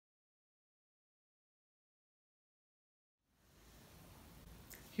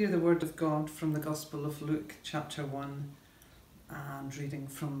Hear the word of God from the Gospel of Luke, chapter 1, and reading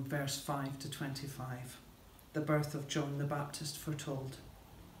from verse 5 to 25. The birth of John the Baptist foretold.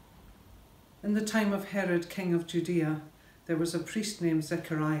 In the time of Herod, king of Judea, there was a priest named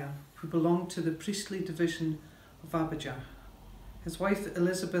Zechariah, who belonged to the priestly division of Abijah. His wife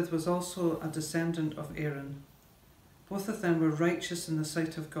Elizabeth was also a descendant of Aaron. Both of them were righteous in the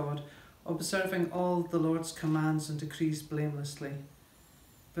sight of God, observing all the Lord's commands and decrees blamelessly.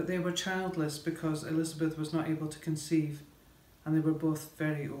 But they were childless because Elizabeth was not able to conceive, and they were both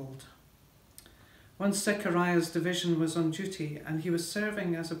very old. Once Zechariah's division was on duty, and he was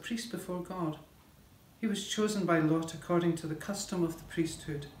serving as a priest before God. He was chosen by lot according to the custom of the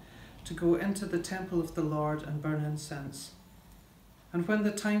priesthood to go into the temple of the Lord and burn incense. And when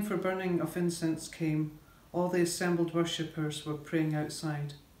the time for burning of incense came, all the assembled worshippers were praying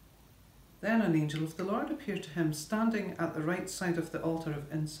outside. Then an angel of the Lord appeared to him, standing at the right side of the altar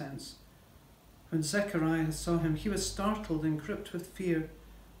of incense. When Zechariah saw him, he was startled and gripped with fear.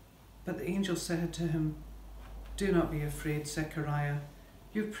 But the angel said to him, "Do not be afraid, Zechariah.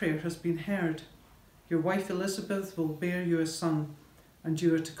 Your prayer has been heard. Your wife Elizabeth will bear you a son, and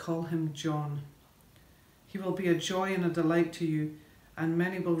you are to call him John. He will be a joy and a delight to you, and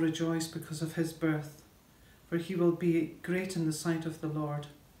many will rejoice because of his birth, for he will be great in the sight of the Lord.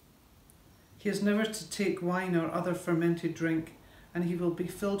 He is never to take wine or other fermented drink, and he will be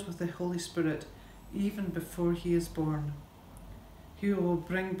filled with the Holy Spirit even before he is born. He will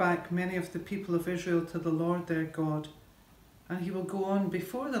bring back many of the people of Israel to the Lord their God, and he will go on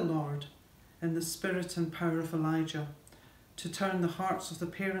before the Lord in the spirit and power of Elijah, to turn the hearts of the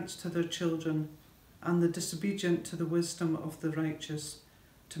parents to their children, and the disobedient to the wisdom of the righteous,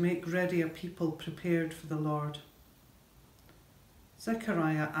 to make ready a people prepared for the Lord."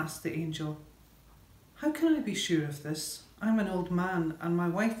 Zechariah asked the angel, "How can I be sure of this? I'm an old man, and my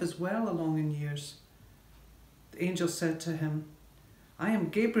wife is well along in years." The angel said to him, "I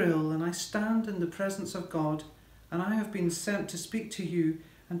am Gabriel, and I stand in the presence of God, and I have been sent to speak to you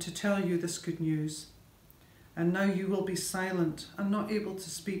and to tell you this good news. And now you will be silent and not able to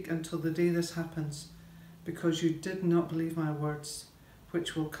speak until the day this happens, because you did not believe my words,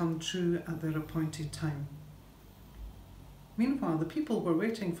 which will come true at their appointed time." Meanwhile, the people were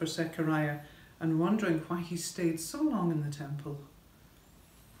waiting for Zechariah and wondering why he stayed so long in the temple.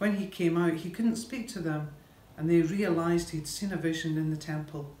 When he came out, he couldn't speak to them, and they realized he'd seen a vision in the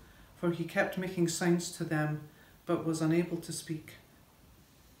temple, for he kept making signs to them, but was unable to speak.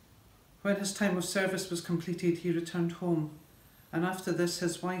 When his time of service was completed, he returned home, and after this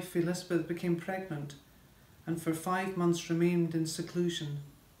his wife Elizabeth became pregnant, and for 5 months remained in seclusion.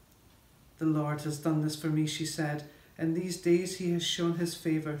 "The Lord has done this for me," she said. "In these days he has shown his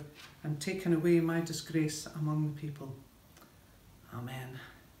favour and taken away my disgrace among the people." Amen.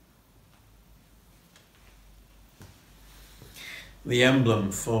 The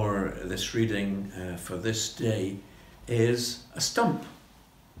emblem for this reading for this day is a stump,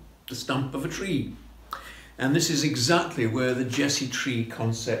 the stump of a tree. And this is exactly where the Jesse tree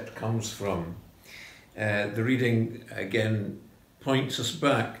concept comes from. The reading again points us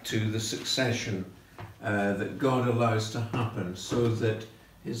back to the succession that God allows to happen so that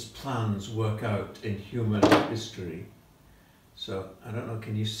his plans work out in human history. So, I don't know,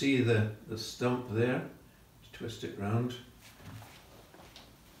 can you see the stump there? Just twist it round.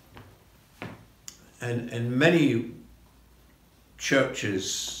 And in many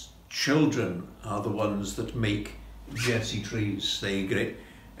churches, children are the ones that make Jesse trees. They get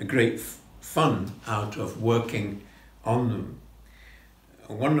a great fun out of working on them.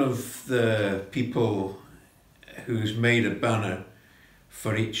 One of the people who's made a banner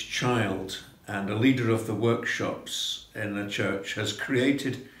for each child and a leader of the workshops in the church has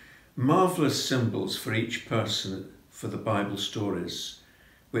created marvellous symbols for each person for the Bible stories,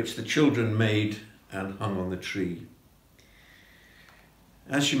 which the children made and hung on the tree.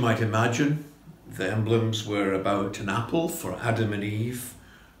 As you might imagine, the emblems were about an apple for Adam and Eve,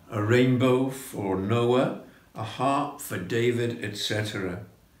 a rainbow for Noah, a harp for David, etc.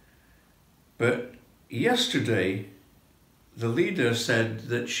 But yesterday, the leader said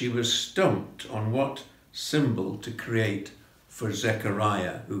that she was stumped on what symbol to create for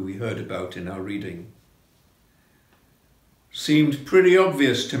Zechariah, who we heard about in our reading. Seemed pretty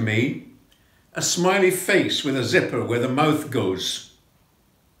obvious to me. A smiley face with a zipper where the mouth goes.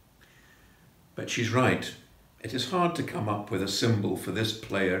 But she's right. It is hard to come up with a symbol for this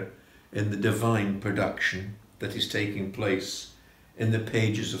player in the divine production that is taking place in the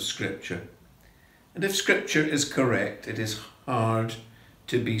pages of Scripture. And if Scripture is correct, it is hard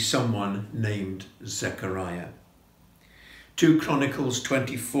to be someone named Zechariah. 2 Chronicles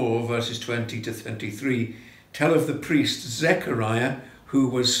 24 verses 20 to 23 tell of the priest Zechariah, who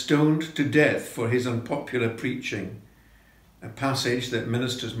was stoned to death for his unpopular preaching, a passage that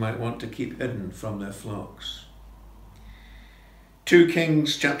ministers might want to keep hidden from their flocks. 2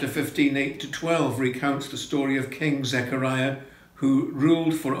 Kings chapter 15, 8 to 12 recounts the story of King Zechariah, who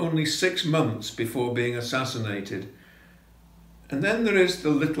ruled for only 6 months before being assassinated. And then there is the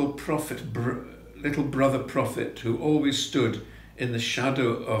little brother prophet who always stood in the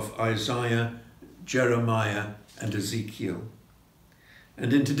shadow of Isaiah, Jeremiah and Ezekiel.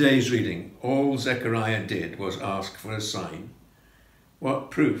 And in today's reading, all Zechariah did was ask for a sign. What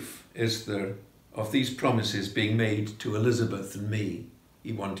proof is there of these promises being made to Elizabeth and me?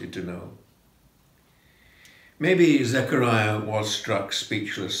 He wanted to know. Maybe Zechariah was struck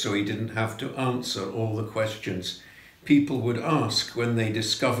speechless so he didn't have to answer all the questions people would ask when they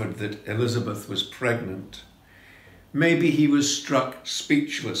discovered that Elizabeth was pregnant. Maybe he was struck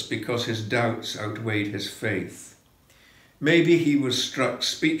speechless because his doubts outweighed his faith. Maybe he was struck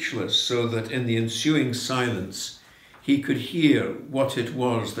speechless so that in the ensuing silence he could hear what it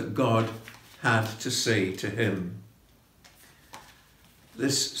was that God had to say to him.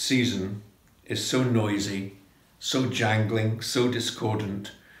 This season is so noisy, so jangling, so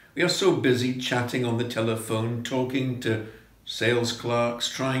discordant. We are so busy chatting on the telephone, talking to sales clerks,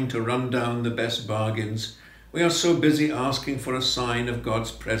 trying to run down the best bargains. We are so busy asking for a sign of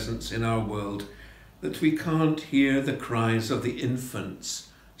God's presence in our world that we can't hear the cries of the infants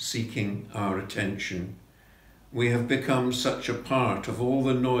seeking our attention. We have become such a part of all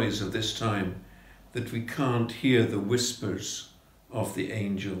the noise of this time that we can't hear the whispers of the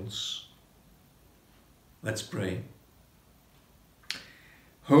angels. Let's pray.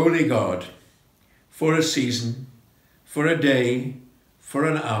 Holy God, for a season, for a day, for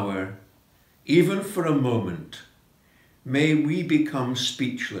an hour, even for a moment, may we become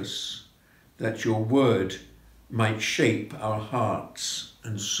speechless, that your word might shape our hearts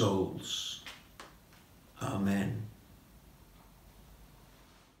and souls. Amen.